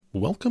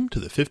Welcome to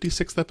the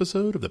 56th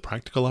episode of the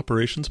Practical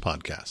Operations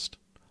Podcast.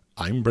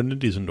 I'm Brendan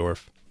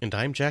Diesendorf. And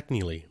I'm Jack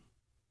Neely.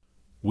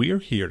 We are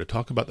here to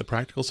talk about the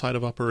practical side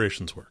of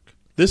operations work.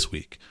 This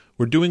week,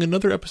 we're doing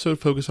another episode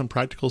focused on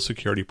practical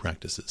security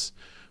practices.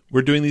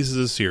 We're doing these as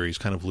a series,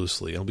 kind of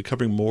loosely, and we'll be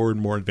covering more and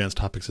more advanced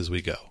topics as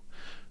we go.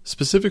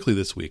 Specifically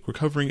this week, we're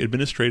covering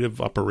administrative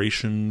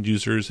operation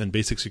users and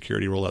basic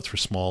security rollouts for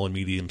small and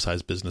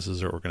medium-sized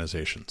businesses or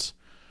organizations.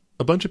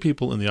 A bunch of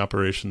people in the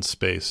operations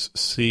space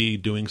see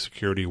doing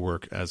security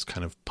work as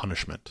kind of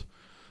punishment,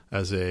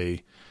 as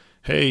a,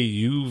 hey,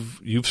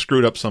 you've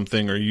screwed up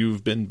something, or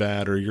you've been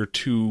bad, or you're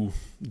too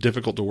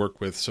difficult to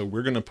work with, so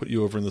we're going to put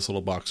you over in this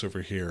little box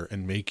over here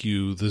and make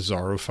you the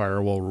czar of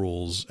firewall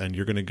rules, and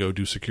you're going to go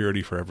do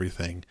security for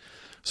everything,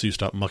 so you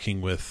stop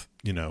mucking with,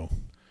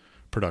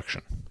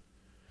 production.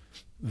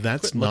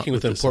 That's not mucking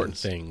with important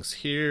is. things.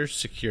 Here's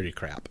security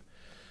crap.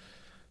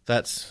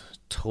 That's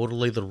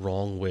totally the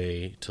wrong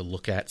way to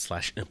look at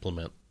 /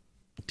 implement,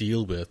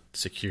 deal with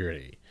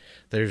security.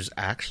 There's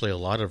actually a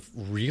lot of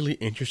really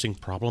interesting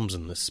problems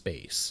in this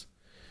space.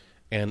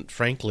 And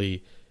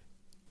frankly,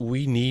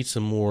 we need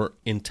some more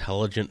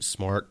intelligent,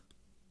 smart,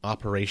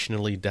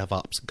 operationally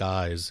DevOps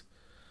guys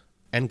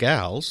and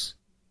gals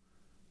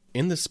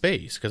in this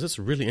space, because it's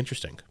really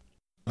interesting.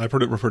 I've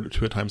heard it referred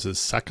to at times as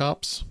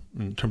SecOps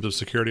in terms of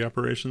security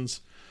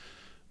operations.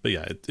 But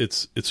yeah,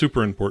 it's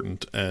super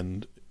important,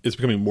 and it's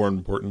becoming more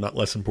important, not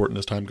less important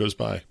as time goes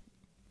by.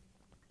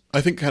 I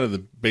think kind of the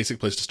basic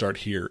place to start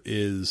here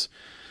is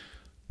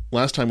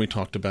last time we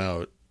talked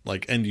about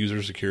like end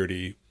user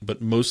security, but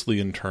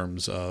mostly in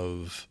terms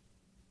of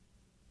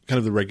kind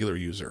of the regular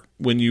user.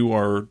 When you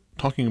are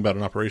talking about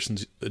an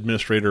operations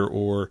administrator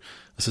or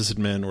a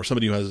sysadmin or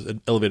somebody who has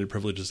elevated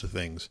privileges to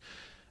things,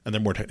 and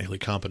they're more technically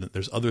competent,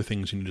 there's other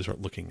things you need to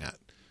start looking at.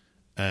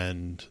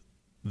 And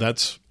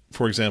that's,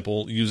 for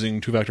example,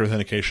 using two-factor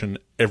authentication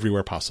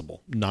everywhere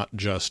possible, not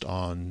just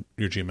on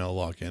your Gmail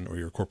login or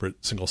your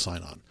corporate single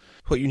sign-on.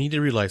 What you need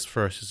to realize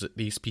first is that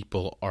these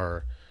people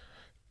are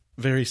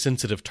very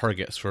sensitive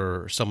targets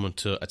for someone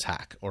to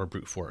attack or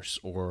brute force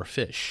or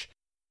phish.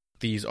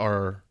 These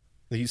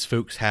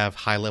folks have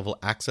high-level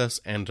access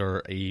and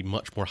are a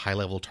much more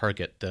high-level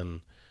target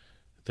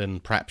than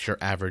perhaps your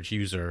average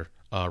user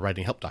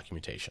writing help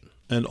documentation.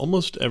 And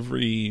almost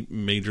every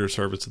major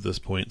service at this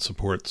point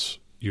supports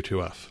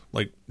U2F,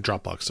 like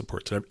Dropbox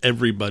supports it.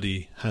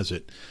 Everybody has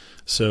it.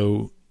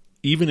 So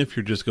even if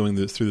you're just going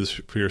through this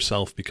for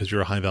yourself because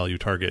you're a high-value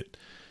target,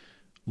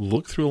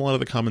 look through a lot of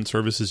the common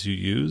services you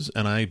use,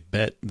 and I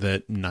bet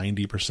that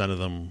 90% of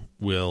them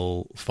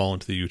will fall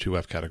into the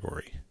U2F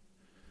category.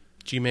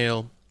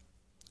 Gmail,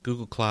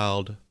 Google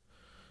Cloud,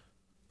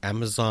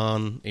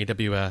 Amazon,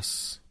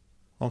 AWS.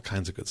 All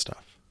kinds of good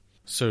stuff.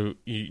 So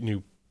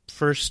you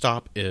first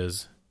stop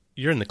is,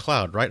 you're in the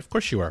cloud, right? Of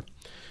course you are.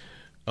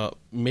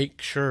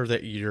 Make sure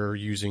that you're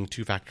using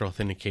two-factor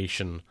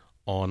authentication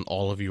on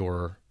all of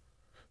your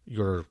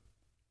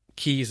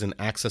keys and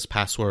access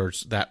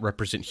passwords that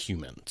represent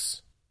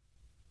humans.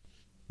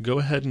 Go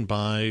ahead and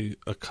buy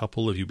a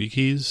couple of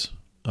YubiKeys.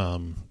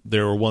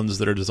 There are ones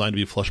that are designed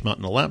to be flush mount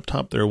in a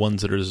laptop. There are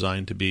ones that are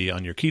designed to be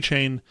on your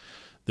keychain.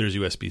 There's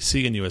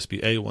USB-C and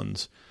USB-A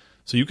ones.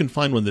 So you can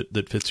find one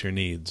that fits your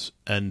needs.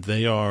 And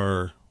they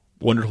are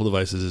wonderful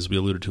devices, as we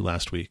alluded to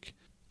last week.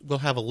 We'll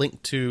have a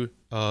link to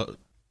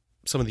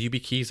some of the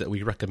YubiKeys that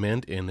we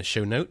recommend in the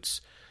show notes.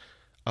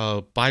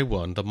 Buy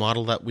one. The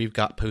model that we've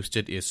got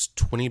posted is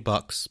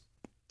 $20.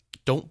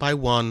 Don't buy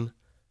one,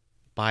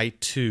 buy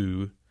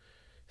two.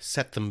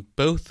 Set them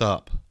both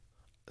up.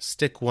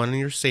 Stick one in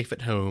your safe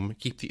at home.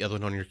 Keep the other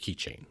one on your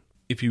keychain.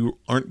 If you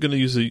aren't going to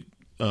use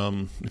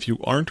if you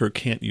aren't or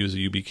can't use a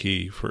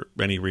YubiKey for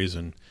any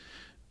reason,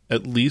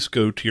 at least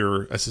go to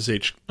your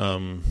SSH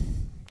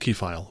key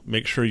file.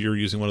 Make sure you're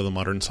using one of the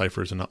modern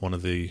ciphers and not one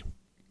of the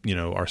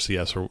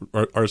RCS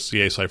or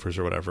RCA ciphers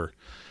or whatever.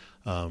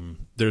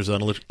 There's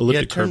an elliptic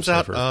curve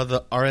cipher. It turns out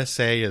the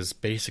RSA is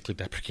basically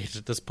deprecated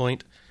at this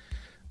point.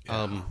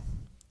 Yeah.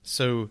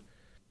 So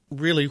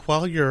really,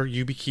 while your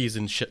YubiKey is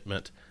in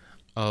shipment,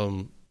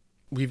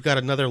 we've got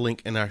another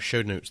link in our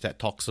show notes that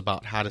talks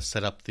about how to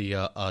set up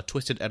the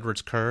Twisted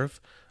Edwards Curve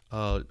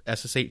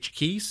SSH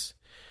keys.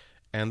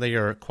 And they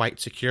are quite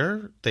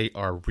secure. They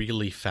are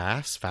really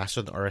fast,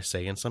 faster than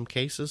RSA in some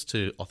cases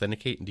to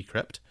authenticate and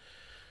decrypt.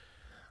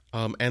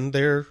 And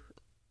they're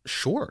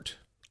short,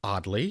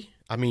 oddly.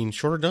 I mean,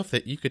 short enough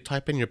that you could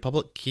type in your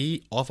public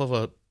key off of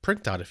a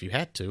printout if you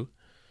had to.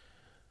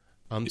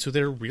 So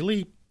they're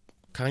really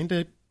kind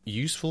of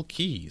useful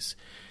keys.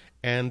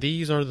 And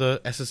these are the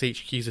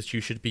SSH keys that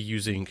you should be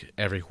using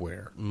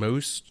everywhere.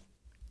 Most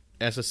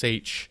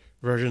SSH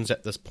versions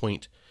at this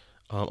point,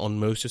 on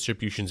most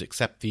distributions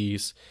except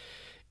these,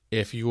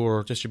 if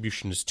your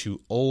distribution is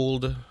too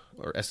old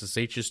or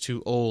SSH is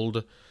too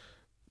old,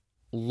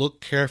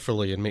 look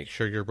carefully and make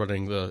sure you're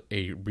running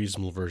a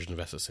reasonable version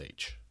of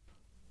SSH.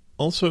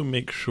 Also,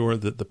 make sure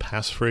that the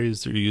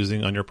passphrase that you're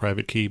using on your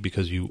private key,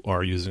 because you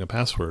are using a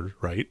password,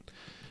 right,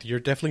 You're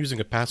definitely using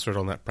a password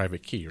on that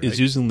private key, right? Is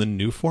using the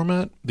new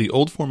format. The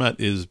old format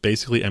is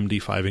basically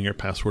MD5ing your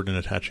password and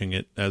attaching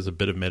it as a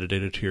bit of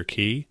metadata to your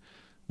key,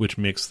 which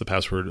makes the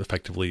password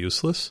effectively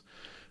useless.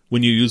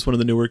 When you use one of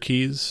the newer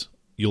keys,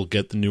 you'll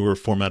get the newer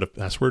format of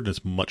password, and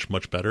it's much,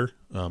 much better.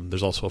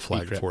 There's also a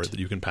flag Decrypt. for it that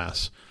you can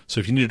pass. So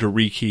if you needed to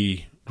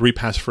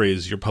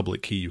repassphrase your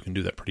public key, you can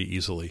do that pretty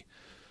easily.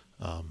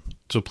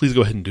 So please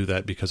go ahead and do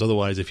that, because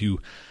otherwise, if you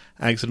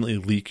accidentally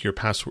leak your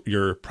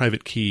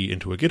private key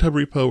into a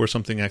GitHub repo or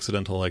something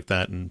accidental like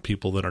that, and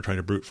people then are trying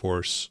to brute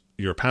force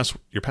your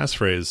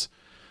passphrase,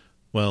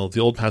 well, the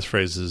old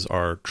passphrases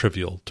are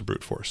trivial to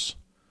brute force.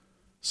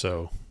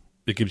 So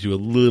it gives you a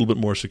little bit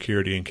more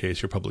security in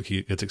case your public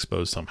key gets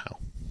exposed somehow.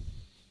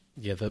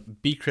 Yeah, the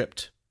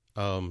bcrypt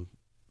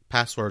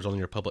passwords on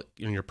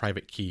your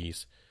private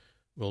keys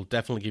will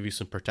definitely give you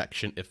some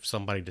protection if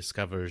somebody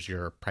discovers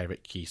your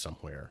private key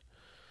somewhere.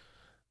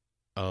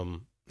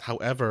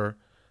 However,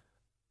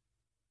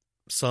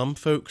 some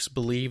folks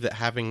believe that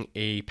having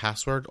a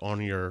password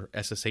on your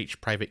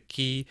SSH private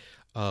key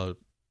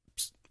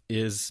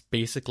is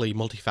basically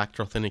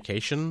multi-factor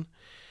authentication,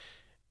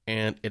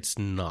 and it's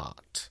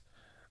not.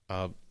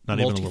 Not even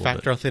a little bit.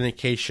 Multi-factor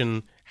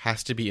authentication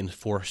has to be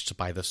enforced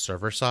by the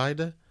server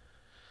side,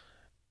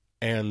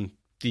 and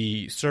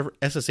the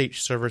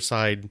SSH server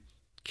side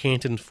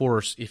can't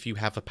enforce if you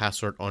have a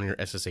password on your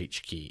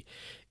SSH key.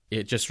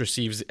 It just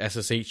receives the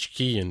SSH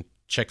key and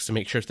checks to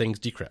make sure things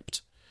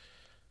decrypt.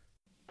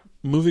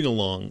 Moving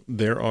along,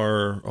 there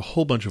are a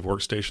whole bunch of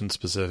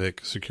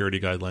workstation-specific security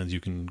guidelines you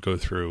can go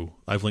through.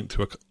 I've linked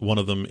to one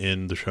of them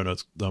in the show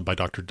notes by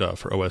Dr. Duff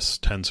for OS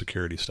 10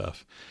 security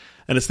stuff.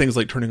 And it's things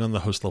like turning on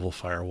the host-level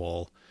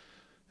firewall,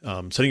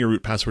 setting your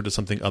root password to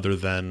something other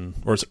than,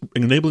 or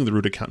enabling the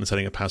root account and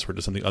setting a password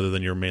to something other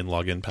than your main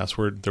login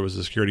password. There was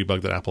a security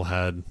bug that Apple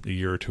had a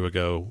year or two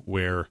ago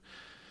where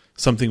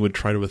something would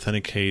try to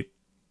authenticate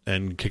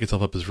and kick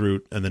itself up as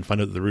root and then find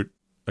out that the root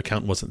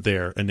account wasn't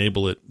there,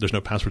 enable it, there's no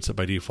password set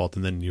by default,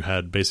 and then you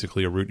had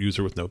basically a root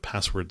user with no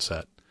password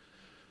set.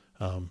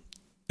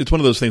 It's one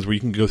of those things where you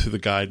can go through the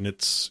guide and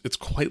it's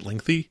quite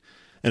lengthy,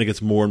 and it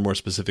gets more and more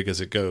specific as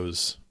it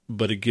goes,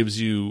 but it gives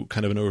you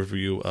kind of an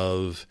overview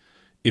of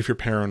if you're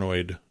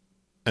paranoid,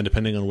 and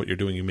depending on what you're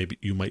doing,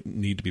 you might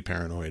need to be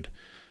paranoid,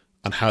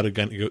 on how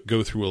to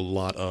go through a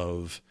lot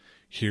of,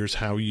 here's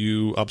how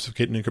you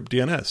obfuscate and encrypt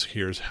DNS,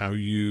 here's how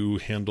you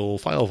handle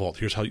file vault,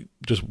 here's how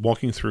just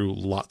walking through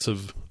lots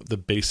of the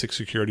basic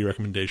security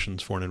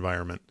recommendations for an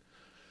environment.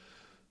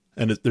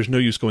 And there's no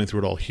use going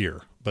through it all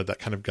here, but that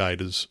kind of guide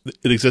it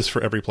exists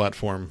for every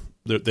platform.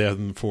 They have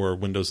them for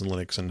Windows and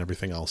Linux and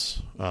everything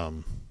else.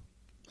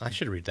 I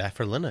should read that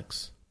for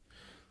Linux,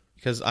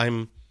 because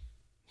I'm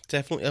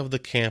definitely of the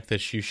camp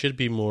that you should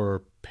be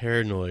more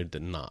paranoid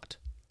than not.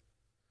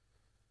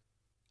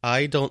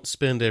 I don't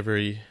spend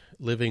every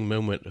living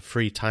moment of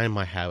free time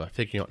I have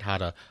figuring out how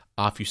to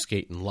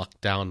obfuscate and lock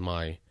down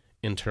my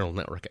internal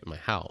network at my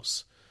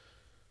house.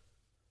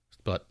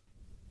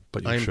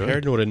 But I'm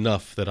paranoid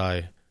enough that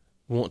I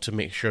want to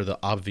make sure the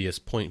obvious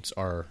points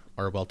are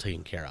well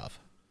taken care of.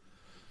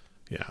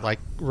 Yeah. Like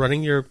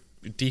running your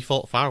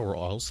default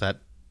firewalls that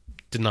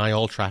deny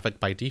all traffic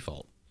by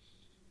default.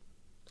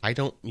 I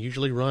don't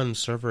usually run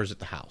servers at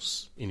the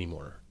house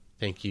anymore.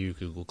 Thank you,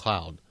 Google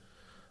Cloud.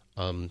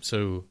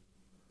 So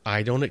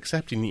I don't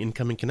accept any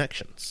incoming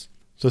connections.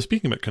 So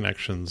speaking about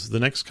connections, the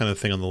next kind of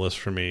thing on the list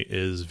for me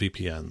is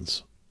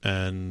VPNs.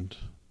 And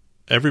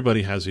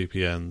everybody has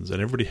VPNs,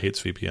 and everybody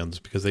hates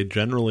VPNs because they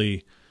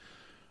generally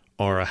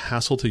are a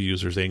hassle to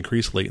users. They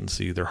increase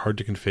latency. They're hard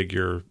to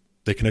configure.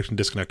 They connect and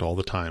disconnect all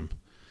the time.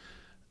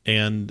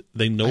 And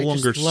they no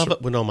longer... I just love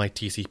it when all my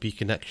TCP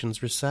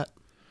connections reset.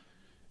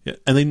 Yeah,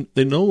 and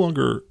they no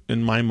longer,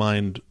 in my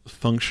mind,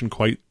 function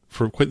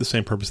for quite the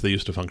same purpose they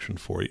used to function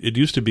for. It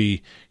used to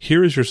be,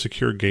 here is your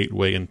secure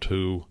gateway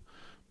into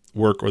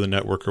work or the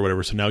network or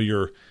whatever, so now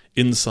you're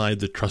inside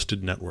the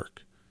trusted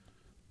network.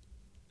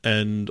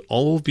 And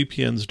all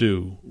VPNs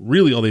do,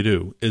 really all they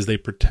do, is they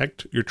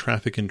protect your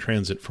traffic in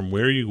transit from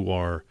where you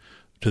are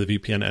to the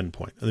VPN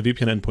endpoint. And the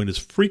VPN endpoint is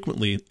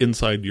frequently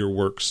inside your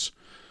work's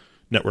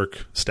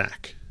network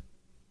stack.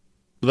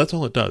 But that's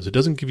all it does. It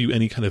doesn't give you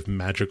any kind of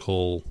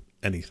magical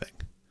anything.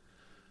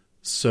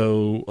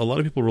 So a lot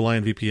of people rely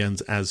on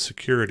VPNs as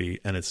security,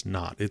 and it's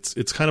not.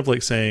 It's kind of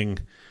like saying,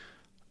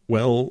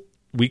 well,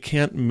 we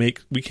can't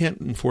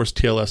enforce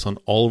TLS on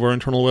all of our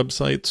internal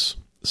websites,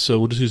 so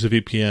we'll just use a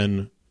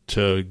VPN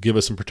to give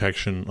us some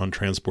protection on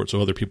transport so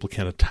other people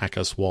can't attack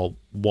us while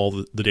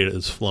the data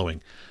is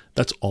flowing.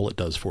 That's all it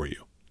does for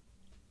you.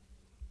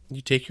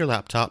 You take your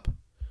laptop,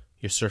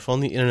 you surf on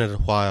the internet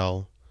a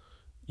while,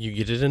 you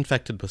get it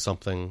infected with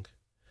something,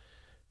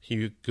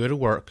 you go to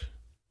work,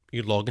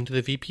 you log into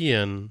the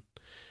VPN,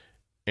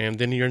 and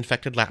then your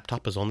infected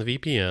laptop is on the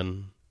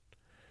VPN,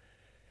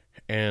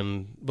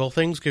 and, well,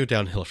 things go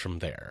downhill from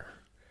there.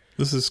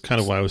 This is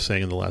kind of why I was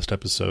saying in the last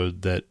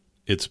episode that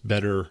it's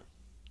better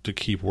to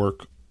keep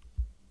work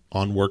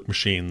on work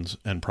machines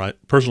and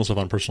personal stuff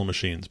on personal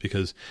machines,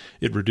 because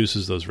it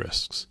reduces those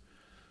risks.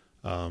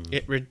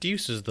 It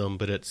reduces them,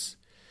 but it's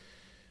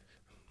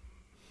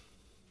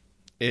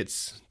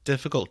it's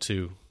difficult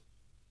to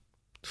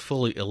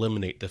fully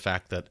eliminate the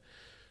fact that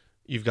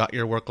you've got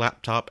your work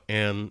laptop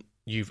and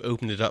you've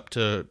opened it up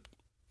to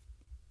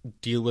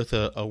deal with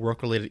a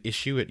work-related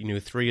issue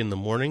at 3 in the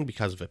morning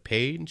because of a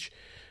page.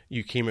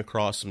 You came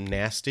across some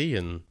nasty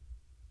and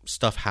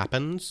stuff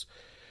happens,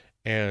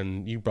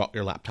 and you brought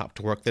your laptop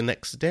to work the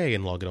next day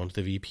and log it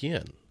onto the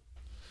VPN.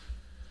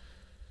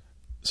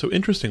 So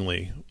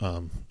interestingly,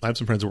 I have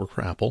some friends that work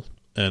for Apple,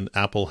 and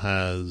Apple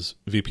has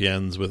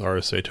VPNs with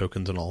RSA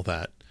tokens and all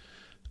that.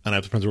 And I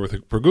have some friends that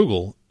work for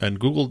Google, and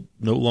Google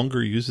no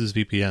longer uses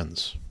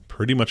VPNs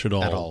pretty much at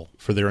all.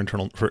 For their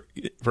internal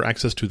for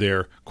access to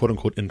their quote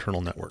unquote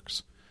internal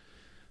networks.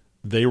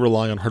 They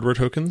rely on hardware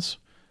tokens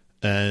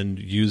and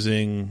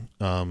using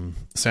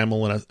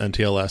SAML and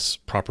TLS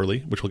properly,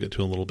 which we'll get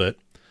to in a little bit.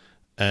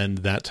 And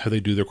that's how they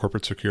do their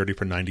corporate security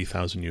for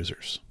 90,000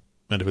 users.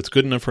 And if it's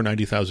good enough for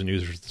 90,000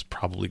 users, it's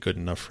probably good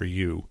enough for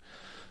you.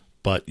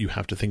 But you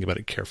have to think about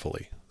it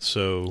carefully.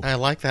 So I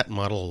like that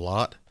model a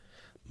lot.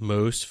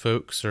 Most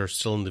folks are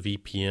still in the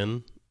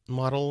VPN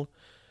model,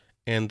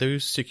 and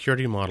those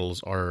security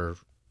models are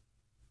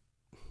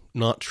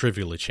not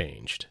trivially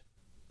changed.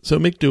 So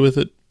make do with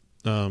it.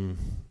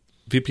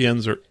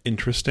 VPNs are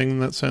interesting in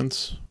that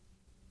sense.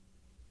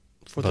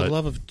 For the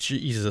love of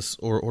Jesus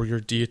or your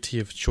deity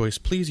of choice,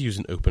 please use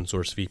an open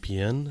source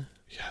VPN.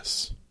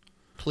 Yes.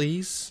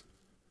 Please.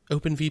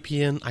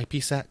 OpenVPN,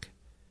 IPsec.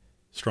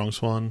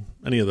 StrongSwan,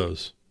 any of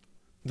those.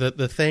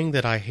 The thing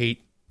that I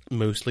hate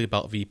mostly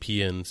about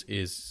VPNs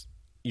is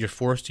you're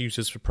forced to use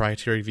this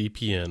proprietary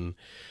VPN.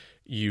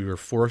 You're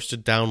forced to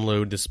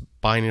download this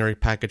binary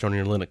package on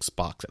your Linux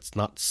box. It's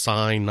not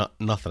signed, not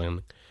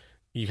nothing.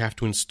 You have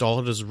to install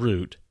it as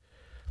root.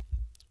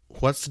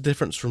 What's the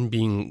difference from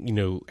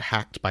being,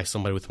 hacked by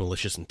somebody with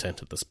malicious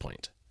intent at this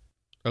point?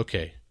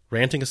 Okay,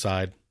 ranting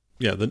aside.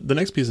 Yeah, the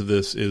next piece of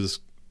this is,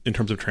 in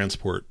terms of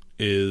transport,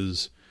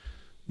 is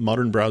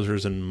modern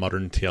browsers and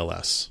modern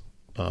TLS.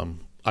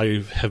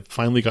 I have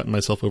finally gotten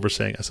myself over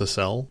saying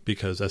SSL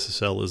because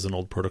SSL is an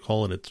old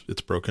protocol and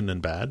it's broken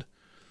and bad.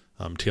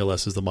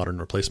 TLS is the modern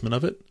replacement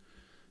of it.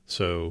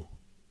 So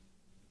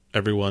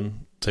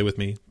everyone, say with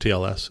me,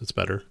 TLS, it's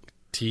better.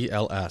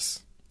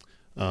 TLS.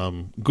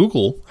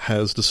 Google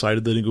has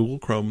decided that in Google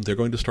Chrome, they're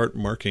going to start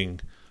marking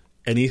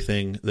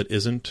anything that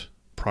isn't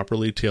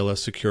properly TLS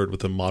secured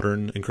with a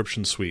modern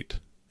encryption suite,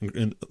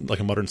 like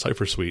a modern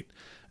cipher suite,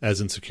 as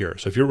insecure.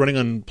 So if you're running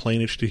on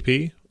plain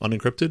HTTP,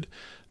 unencrypted,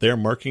 they are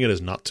marking it as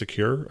not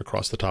secure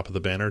across the top of the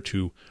banner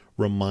to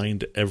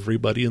remind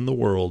everybody in the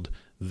world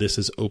this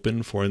is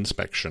open for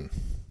inspection.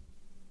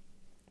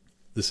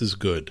 This is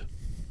good.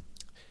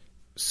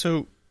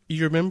 So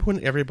you remember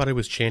when everybody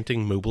was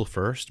chanting mobile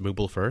first,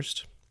 mobile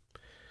first?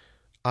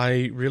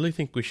 I really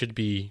think we should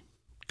be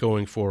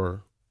going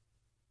for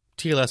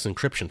TLS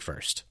encryption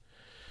first.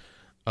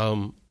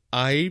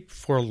 I,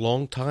 for a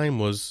long time,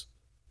 was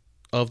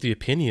of the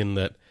opinion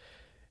that,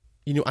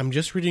 I'm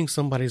just reading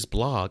somebody's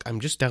blog. I'm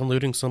just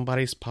downloading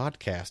somebody's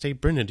podcast. Hey,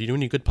 Brendan, do you know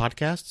any good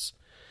podcasts?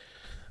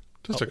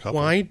 Just a couple.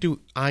 Why do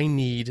I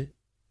need,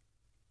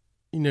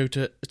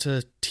 to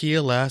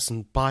TLS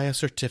and buy a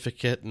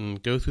certificate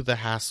and go through the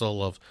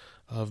hassle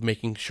of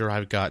making sure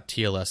I've got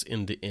TLS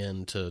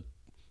end-to-end to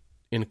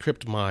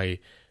encrypt my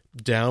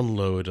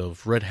download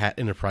of Red Hat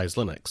Enterprise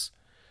Linux?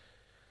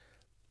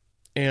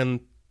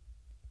 And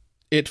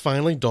it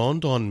finally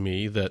dawned on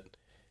me that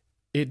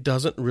it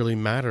doesn't really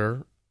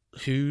matter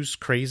whose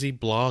crazy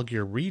blog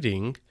you're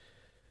reading.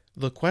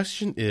 The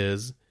question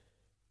is,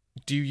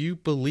 do you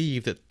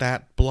believe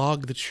that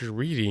blog that you're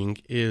reading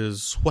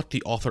is what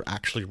the author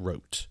actually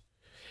wrote?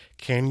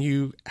 Can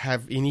you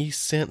have any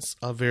sense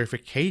of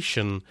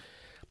verification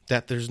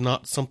that there's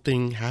not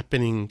something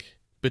happening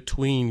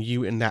between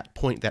you and that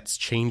point that's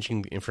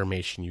changing the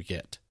information you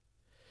get?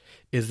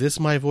 Is this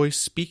my voice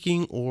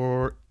speaking,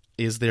 or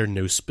is there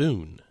no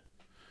spoon?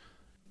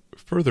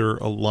 Further,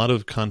 a lot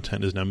of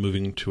content is now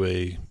moving to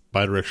a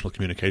bidirectional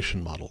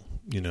communication model.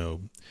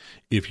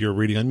 If you're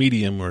reading on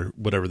Medium or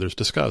whatever, there's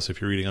Discuss. If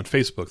you're reading on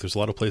Facebook, there's a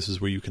lot of places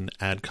where you can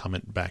add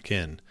comment back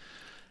in.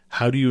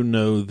 How do you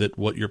know that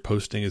what you're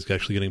posting is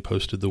actually getting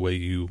posted the way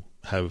you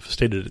have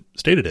stated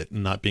it,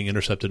 and not being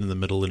intercepted in the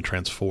middle and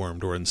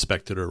transformed or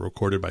inspected or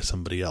recorded by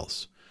somebody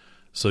else?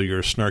 So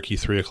your snarky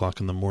 3 o'clock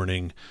in the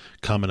morning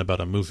comment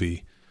about a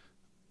movie,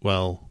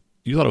 well,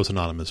 you thought it was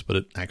anonymous, but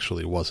it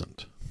actually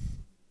wasn't.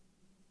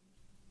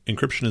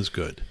 Encryption is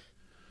good.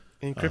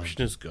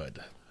 Encryption is good.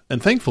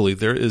 And thankfully,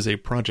 there is a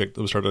project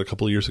that was started a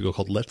couple of years ago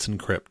called Let's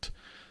Encrypt.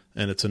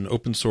 And it's an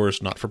open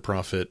source,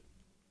 not-for-profit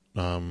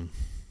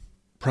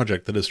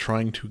project that is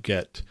trying to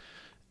get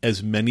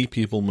as many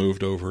people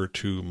moved over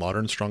to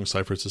modern strong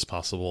ciphers as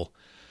possible.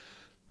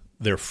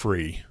 They're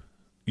free.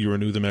 You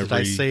renew them every... Did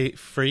I say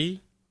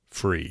free?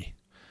 Free.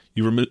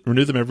 You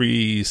renew them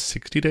every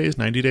 60 days,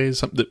 90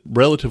 days,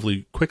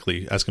 relatively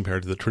quickly as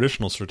compared to the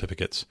traditional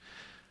certificates.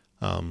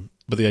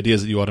 But the idea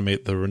is that you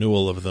automate the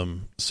renewal of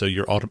them, so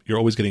you're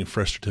always getting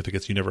fresh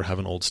certificates. You never have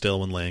an old stale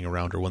one laying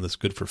around, or one that's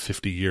good for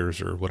 50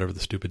 years, or whatever the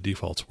stupid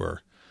defaults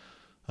were.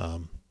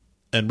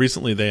 And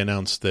recently they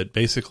announced that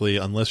basically,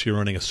 unless you're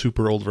running a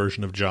super old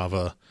version of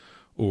Java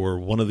or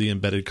one of the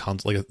embedded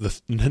consoles, like the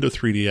Nintendo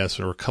 3DS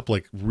or a couple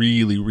like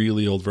really,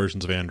 really old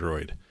versions of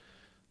Android,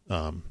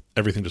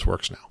 everything just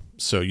works now.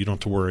 So you don't have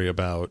to worry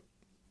about,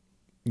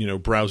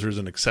 browsers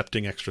and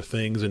accepting extra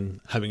things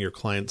and having your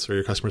clients or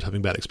your customers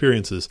having bad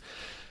experiences.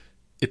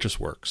 It just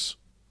works.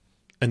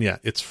 And yeah,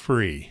 it's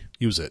free.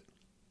 Use it.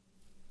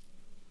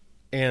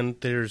 And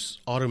there's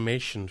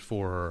automation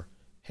for,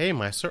 hey,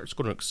 my cert's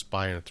going to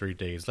expire in 3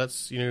 days.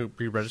 Let's,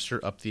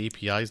 re-register up the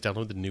APIs,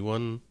 download the new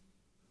one.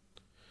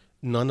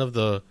 None of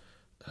the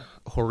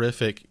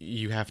horrific,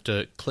 you have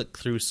to click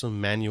through some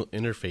manual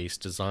interface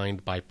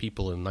designed by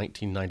people in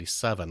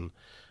 1997,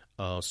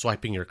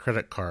 swiping your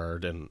credit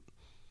card. And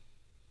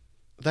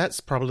that's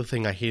probably the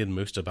thing I hated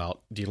most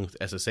about dealing with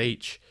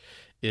SSH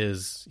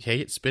is, hey,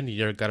 it's been a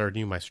year, got to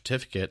renew my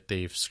certificate.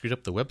 They've screwed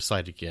up the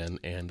website again,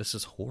 and this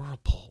is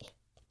horrible.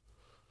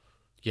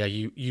 Yeah,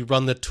 you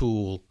run the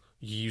tool,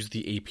 you use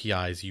the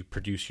APIs, you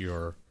produce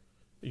your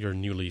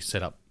newly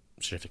set up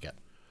certificate.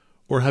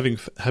 Or having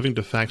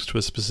to fax to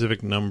a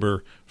specific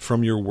number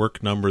from your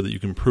work number that you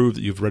can prove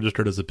that you've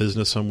registered as a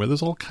business somewhere.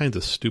 There's all kinds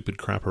of stupid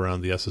crap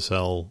around the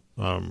SSL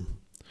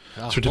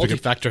certificate.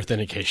 Multi-factor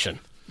authentication.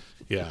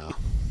 Yeah.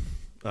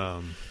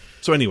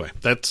 So anyway,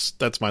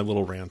 that's my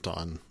little rant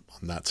on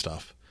that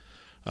stuff.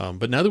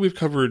 But now that we've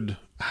covered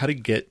how to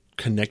get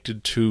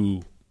connected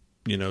to,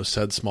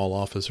 said small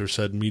office or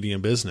said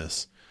medium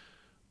business,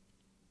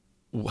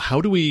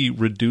 how do we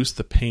reduce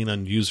the pain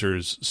on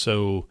users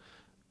so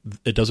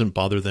it doesn't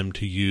bother them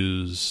to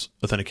use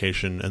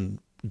authentication and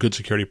good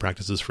security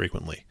practices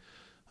frequently?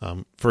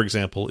 For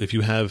example, if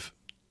you have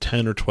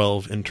 10 or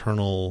 12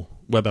 internal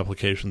web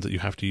applications that you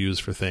have to use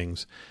for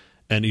things,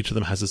 and each of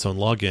them has its own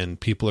login,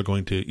 people are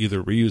going to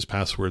either reuse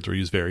passwords or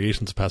use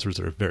variations of passwords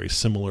that are very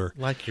similar.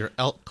 Like your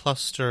Elk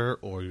cluster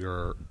or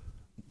your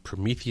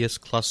Prometheus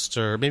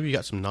cluster. Maybe you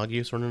got some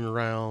Nagios running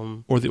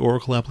around. Or the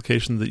Oracle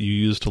application that you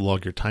use to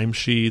log your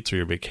timesheets or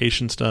your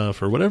vacation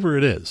stuff or whatever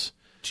it is.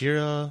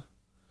 Jira.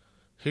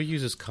 Who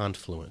uses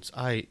Confluence?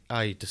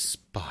 I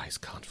despise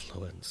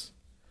Confluence.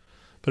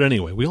 But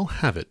anyway, we all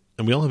have it,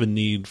 and we all have a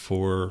need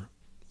for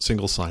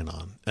single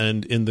sign-on.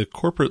 And in the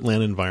corporate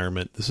LAN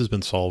environment, this has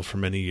been solved for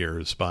many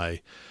years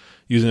by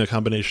using a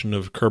combination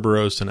of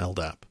Kerberos and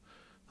LDAP.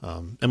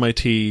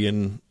 MIT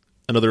and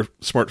other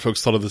smart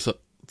folks thought this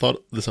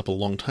up a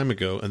long time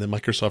ago, and then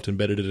Microsoft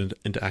embedded it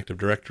into Active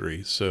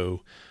Directory.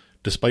 So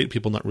despite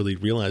people not really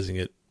realizing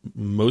it,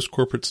 most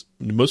corporate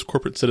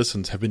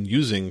citizens have been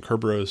using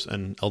Kerberos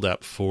and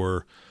LDAP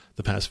for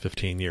the past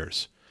 15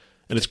 years.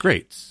 And it's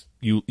great.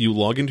 You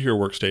log into your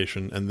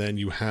workstation, and then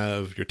you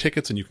have your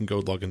tickets, and you can go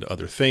log into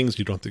other things.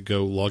 You don't have to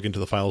go log into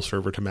the file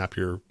server to map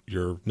your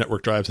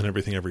network drives and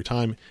everything every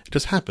time. It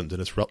just happens,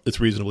 and it's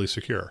reasonably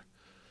secure.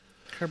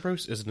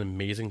 Kerberos is an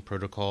amazing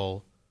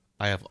protocol.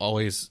 I have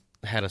always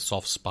had a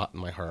soft spot in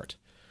my heart.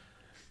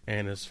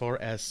 And as far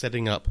as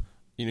setting up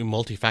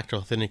multi-factor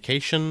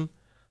authentication,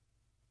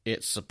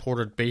 it's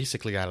supported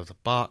basically out of the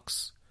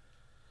box,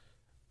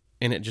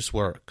 and it just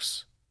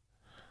works.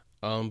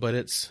 But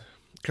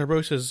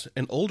Kerberos is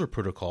an older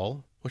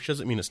protocol, which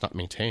doesn't mean it's not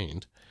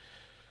maintained,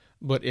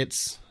 but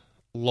it's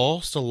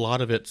lost a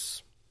lot of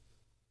it's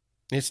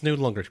no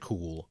longer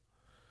cool.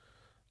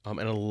 And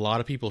a lot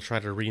of people try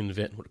to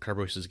reinvent what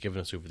Kerberos has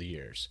given us over the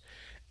years.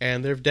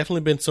 And there have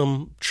definitely been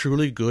some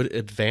truly good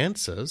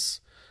advances,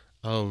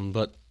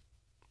 but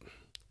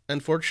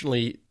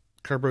unfortunately,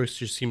 Kerberos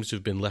just seems to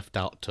have been left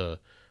out to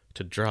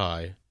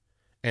dry.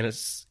 And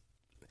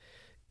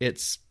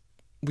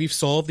we've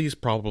solved these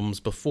problems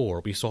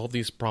before. We solved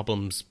these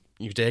problems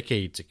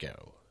decades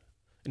ago.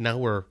 And now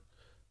we're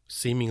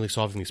seemingly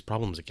solving these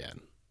problems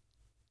again.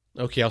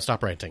 Okay, I'll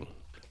stop ranting.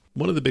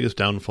 One of the biggest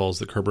downfalls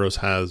that Kerberos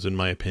has, in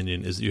my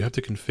opinion, is that you have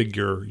to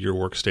configure your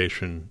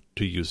workstation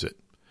to use it.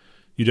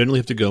 You generally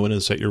have to go in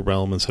and set your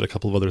realm and set a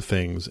couple of other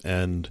things.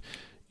 And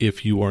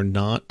if you are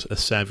not a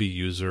savvy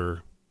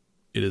user,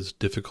 it is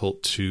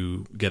difficult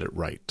to get it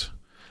right.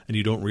 And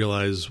you don't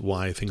realize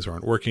why things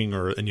aren't working,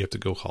 and you have to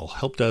go call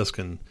help desk,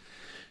 and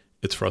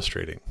it's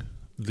frustrating.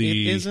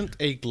 It isn't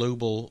a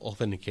global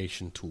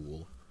authentication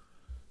tool.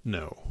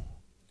 No.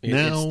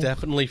 It's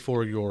definitely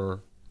for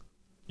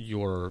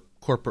your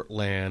corporate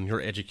LAN,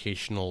 your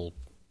educational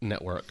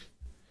network.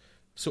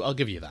 So I'll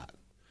give you that.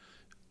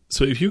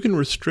 So if you can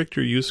restrict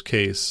your use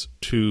case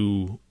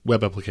to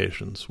web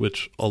applications,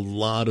 which a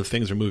lot of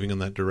things are moving in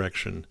that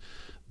direction,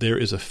 there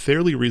is a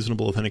fairly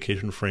reasonable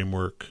authentication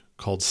framework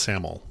called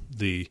SAML,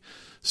 the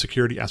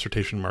Security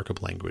Assertion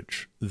Markup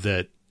Language,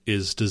 that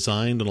is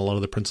designed on a lot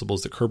of the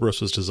principles that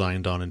Kerberos was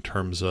designed on in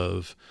terms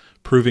of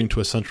proving to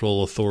a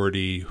central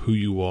authority who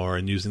you are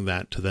and using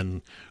that to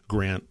then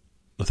grant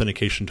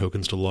authentication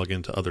tokens to log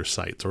into other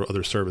sites or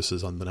other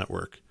services on the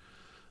network.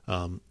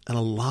 And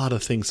a lot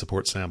of things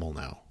support SAML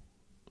now.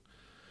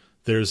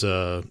 There's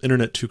a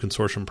Internet 2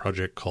 consortium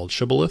project called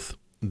Shibboleth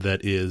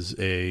that is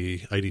a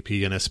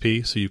IDP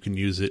NSP, so you can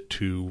use it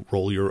to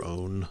roll your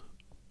own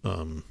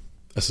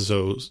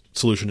SSO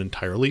solution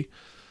entirely.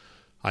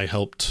 I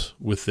helped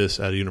with this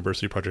at a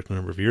university project a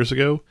number of years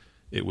ago.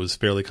 It was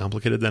fairly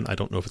complicated then. I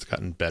don't know if it's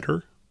gotten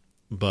better,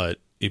 but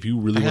if you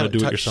really want to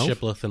do it yourself,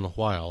 Shibboleth in a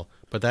while,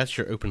 but that's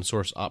your open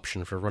source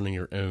option for running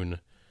your own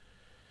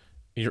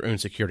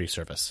security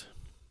service.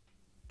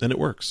 And it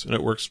works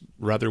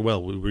rather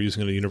well. We were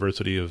using it at a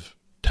university of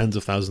tens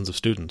of thousands of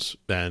students,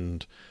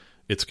 and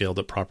it scaled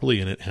up properly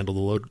and it handled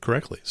the load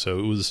correctly.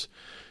 So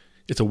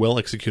it's a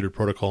well-executed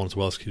protocol and it's a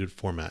well-executed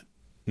format.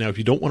 Now, if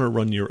you don't want to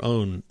run your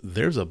own,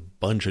 there's a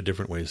bunch of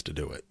different ways to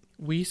do it.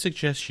 We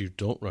suggest you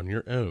don't run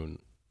your own.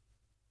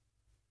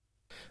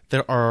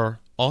 There are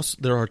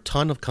a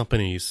ton of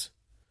companies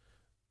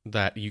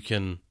that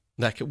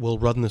will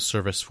run this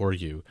service for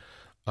you.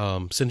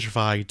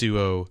 Centrify,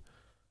 Duo,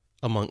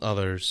 among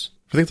others.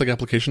 For things like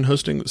application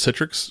hosting,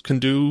 Citrix can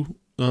do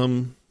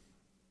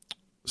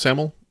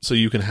SAML, so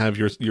you can have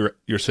your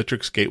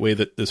Citrix gateway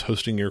that is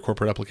hosting your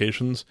corporate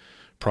applications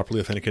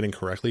properly authenticating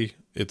correctly.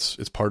 It's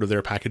part of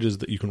their packages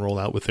that you can roll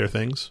out with their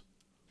things.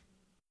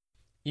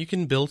 You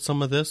can build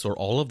some of this or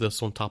all of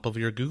this on top of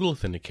your Google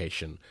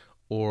authentication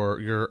or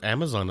your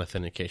Amazon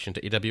authentication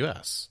to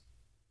AWS.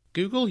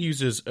 Google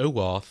uses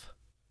OAuth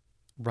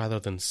rather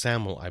than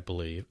SAML, I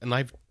believe, and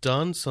I've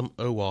done some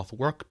OAuth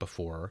work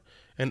before,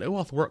 and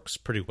OAuth works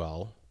pretty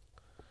well.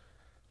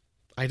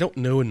 I don't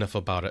know enough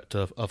about it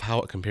of how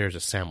it compares to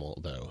SAML,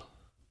 though.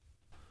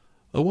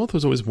 OAuth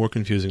was always more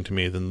confusing to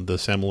me than the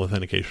SAML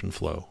authentication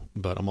flow,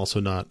 but I'm also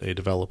not a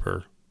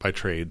developer by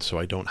trade, so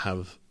I don't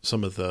have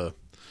some of the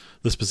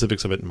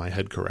specifics of it in my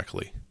head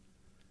correctly.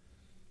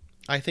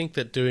 I think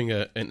that doing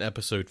an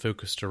episode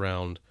focused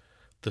around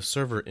the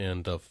server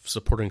end of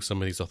supporting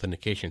some of these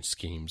authentication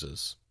schemes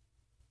is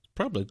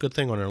probably a good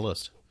thing on our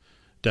list.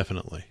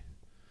 Definitely.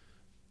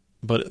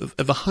 But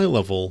at the high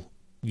level,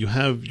 you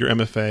have your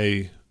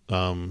MFA,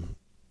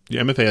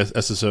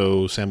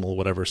 SSO, SAML,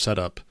 whatever, set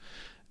up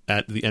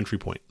at the entry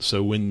point.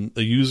 So when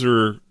a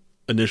user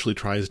initially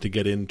tries to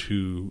get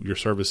into your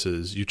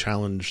services, you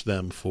challenge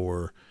them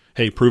for,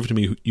 hey, prove to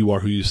me you are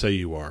who you say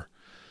you are.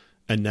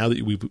 And now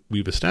that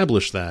we've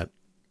established that,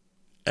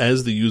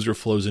 as the user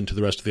flows into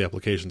the rest of the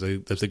applications,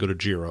 as they go to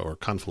Jira or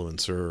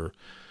Confluence or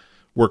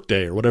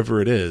Workday or whatever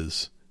it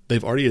is,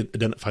 they've already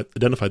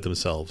identified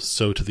themselves.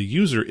 So to the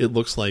user, it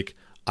looks like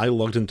I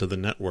logged into the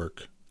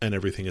network and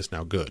everything is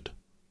now good,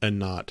 and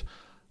not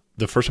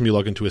the first time you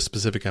log into a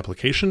specific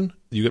application,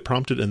 you get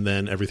prompted and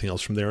then everything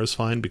else from there is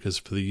fine, because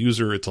for the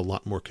user, it's a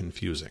lot more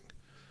confusing.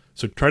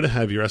 So try to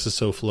have your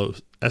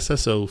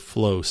SSO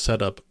flow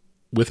set up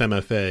with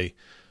MFA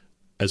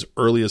as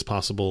early as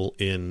possible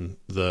in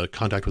the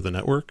contact with the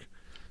network,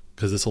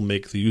 because this will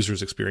make the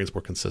user's experience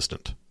more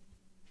consistent.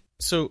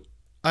 So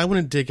I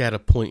want to dig at a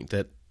point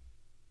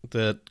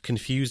that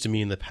confused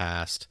me in the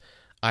past.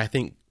 I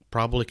think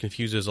probably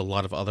confuses a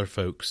lot of other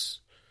folks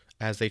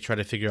as they try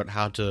to figure out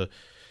how to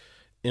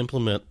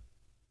implement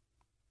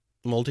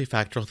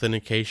multi-factor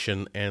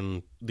authentication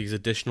and these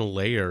additional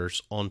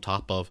layers on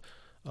top of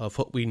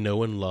what we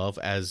know and love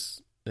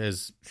as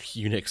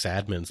Unix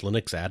admins,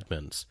 Linux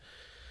admins.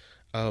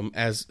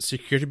 As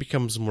security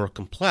becomes more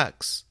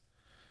complex,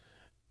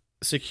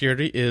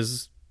 security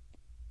is,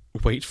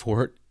 wait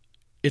for it,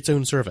 its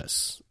own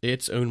service,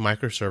 its own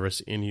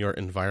microservice in your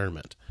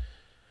environment.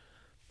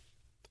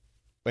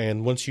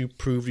 And once you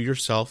prove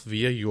yourself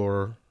via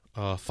your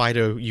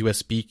FIDO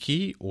USB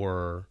key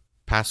or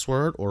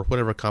password or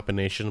whatever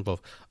combination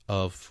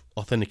of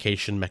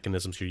authentication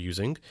mechanisms you're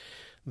using,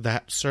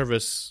 that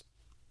service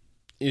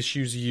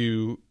issues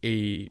you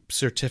a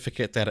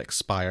certificate that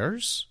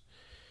expires.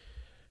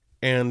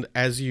 And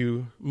as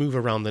you move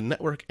around the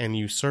network and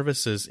use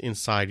services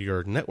inside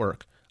your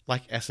network,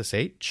 like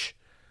SSH,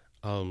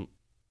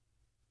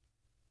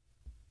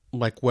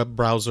 like web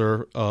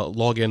browser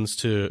logins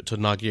to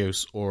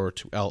Nagios or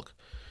to Elk,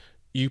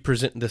 you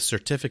present this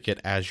certificate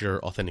as your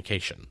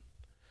authentication.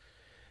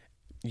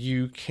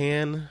 You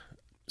can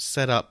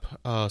set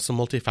up some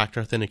multi-factor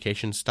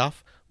authentication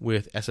stuff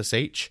with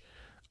SSH.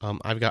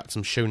 I've got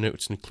some show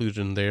notes included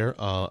in there,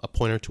 a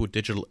pointer to a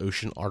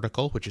DigitalOcean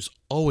article, which is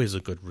always a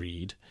good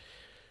read.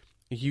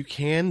 You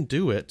can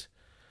do it.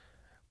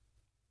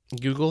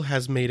 Google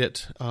has made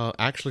it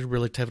actually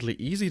relatively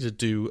easy to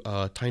do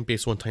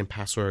time-based one-time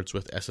passwords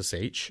with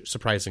SSH,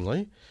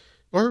 surprisingly,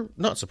 or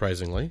not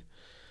surprisingly.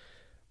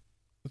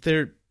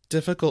 They're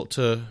difficult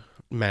to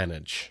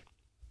manage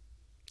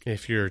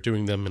if you're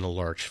doing them in a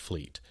large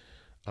fleet.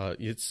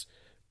 It's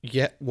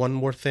yet one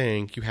more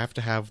thing. You have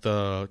to have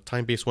the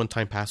time-based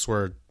one-time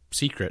password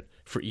secret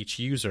for each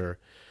user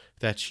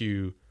that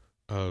you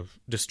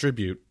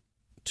distribute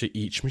to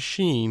each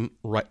machine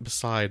right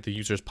beside the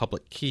user's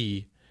public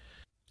key.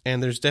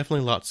 And there's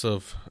definitely lots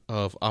of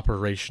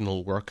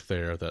operational work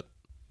there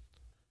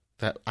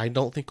that I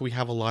don't think we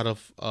have a lot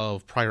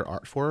of prior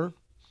art for.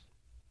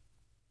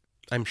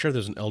 I'm sure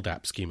there's an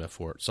LDAP schema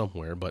for it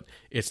somewhere, but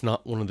it's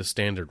not one of the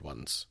standard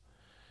ones.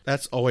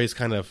 That's always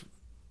kind of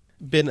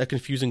been a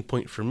confusing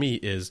point for me,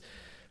 is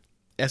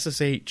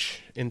SSH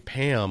and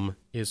PAM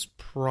is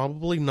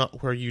probably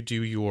not where you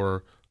do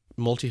your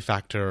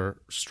multi-factor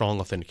strong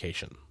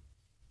authentication.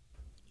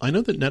 I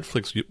know that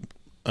Netflix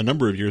a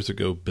number of years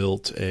ago,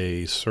 built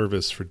a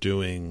service for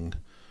doing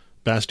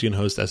Bastion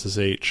host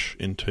SSH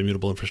into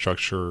immutable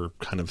infrastructure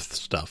kind of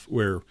stuff,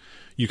 where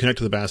you connect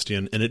to the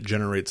Bastion and it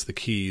generates the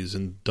keys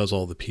and does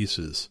all the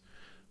pieces.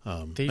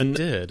 They and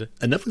did.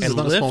 And Netflix is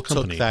not Lyft a small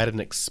company. took that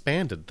and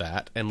expanded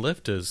that, and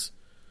Lyft is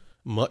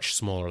much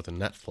smaller than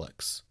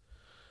Netflix.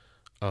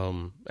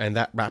 And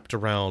that wrapped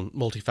around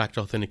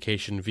multi-factor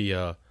authentication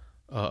via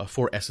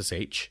for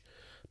SSH.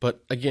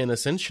 But again,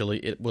 essentially,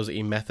 it was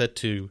a method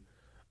to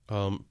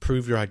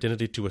prove your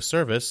identity to a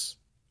service.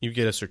 You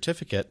get a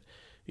certificate.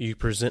 You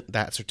present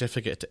that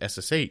certificate to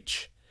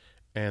SSH,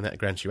 and that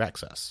grants you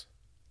access.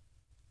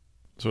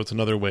 So it's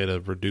another way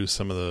to reduce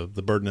some of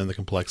the burden and the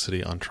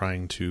complexity on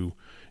trying to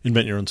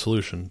invent your own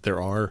solution.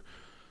 There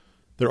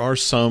are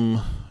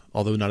some,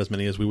 although not as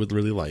many as we would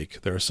really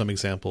like, there are some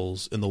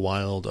examples in the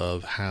wild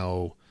of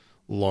how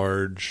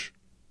large,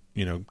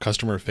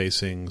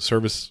 customer-facing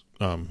service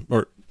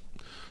or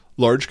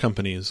large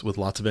companies with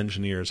lots of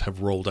engineers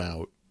have rolled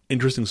out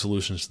interesting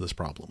solutions to this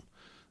problem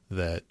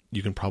that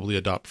you can probably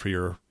adopt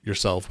for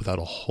yourself without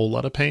a whole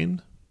lot of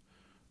pain,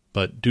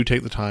 but do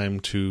take the time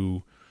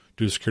to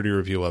do a security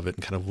review of it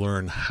and kind of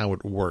learn how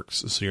it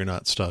works so you're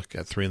not stuck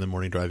at 3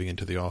 a.m. driving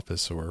into the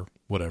office or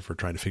whatever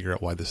trying to figure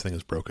out why this thing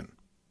is broken.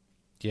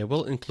 Yeah,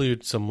 we'll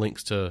include some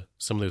links to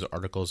some of those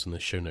articles in the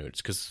show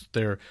notes because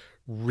they're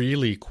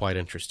really quite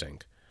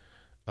interesting.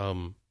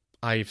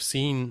 I've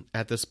seen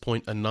at this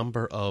point a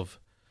number of,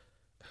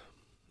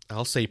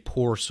 I'll say,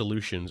 poor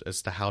solutions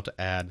as to how to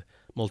add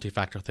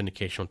multi-factor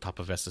authentication on top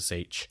of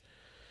SSH,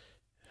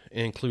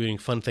 including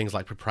fun things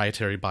like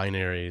proprietary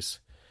binaries.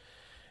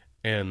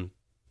 And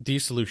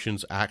these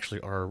solutions actually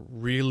are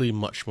really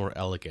much more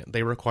elegant.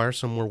 They require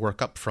some more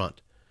work up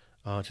front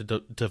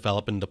to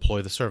develop and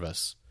deploy the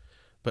service,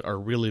 but are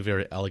really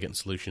very elegant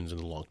solutions in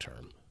the long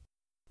term.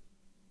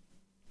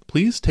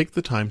 Please take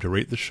the time to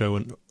rate the show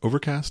in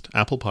Overcast,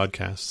 Apple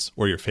Podcasts,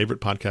 or your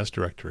favorite podcast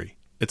directory.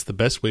 It's the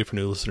best way for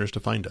new listeners to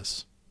find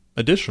us.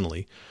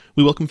 Additionally,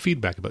 we welcome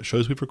feedback about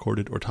shows we've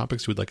recorded or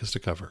topics you would like us to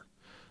cover.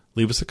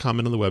 Leave us a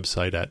comment on the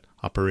website at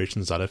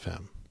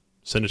operations.fm.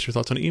 Send us your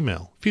thoughts on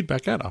email,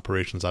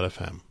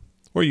 feedback@operations.fm,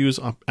 or use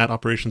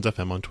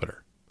 @operationsfm on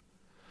Twitter.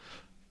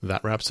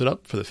 That wraps it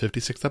up for the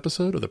 56th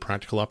episode of the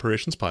Practical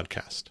Operations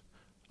Podcast.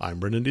 I'm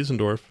Brendan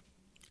Diesendorf.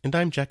 And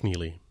I'm Jack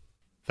Neely.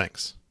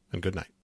 Thanks, and good night.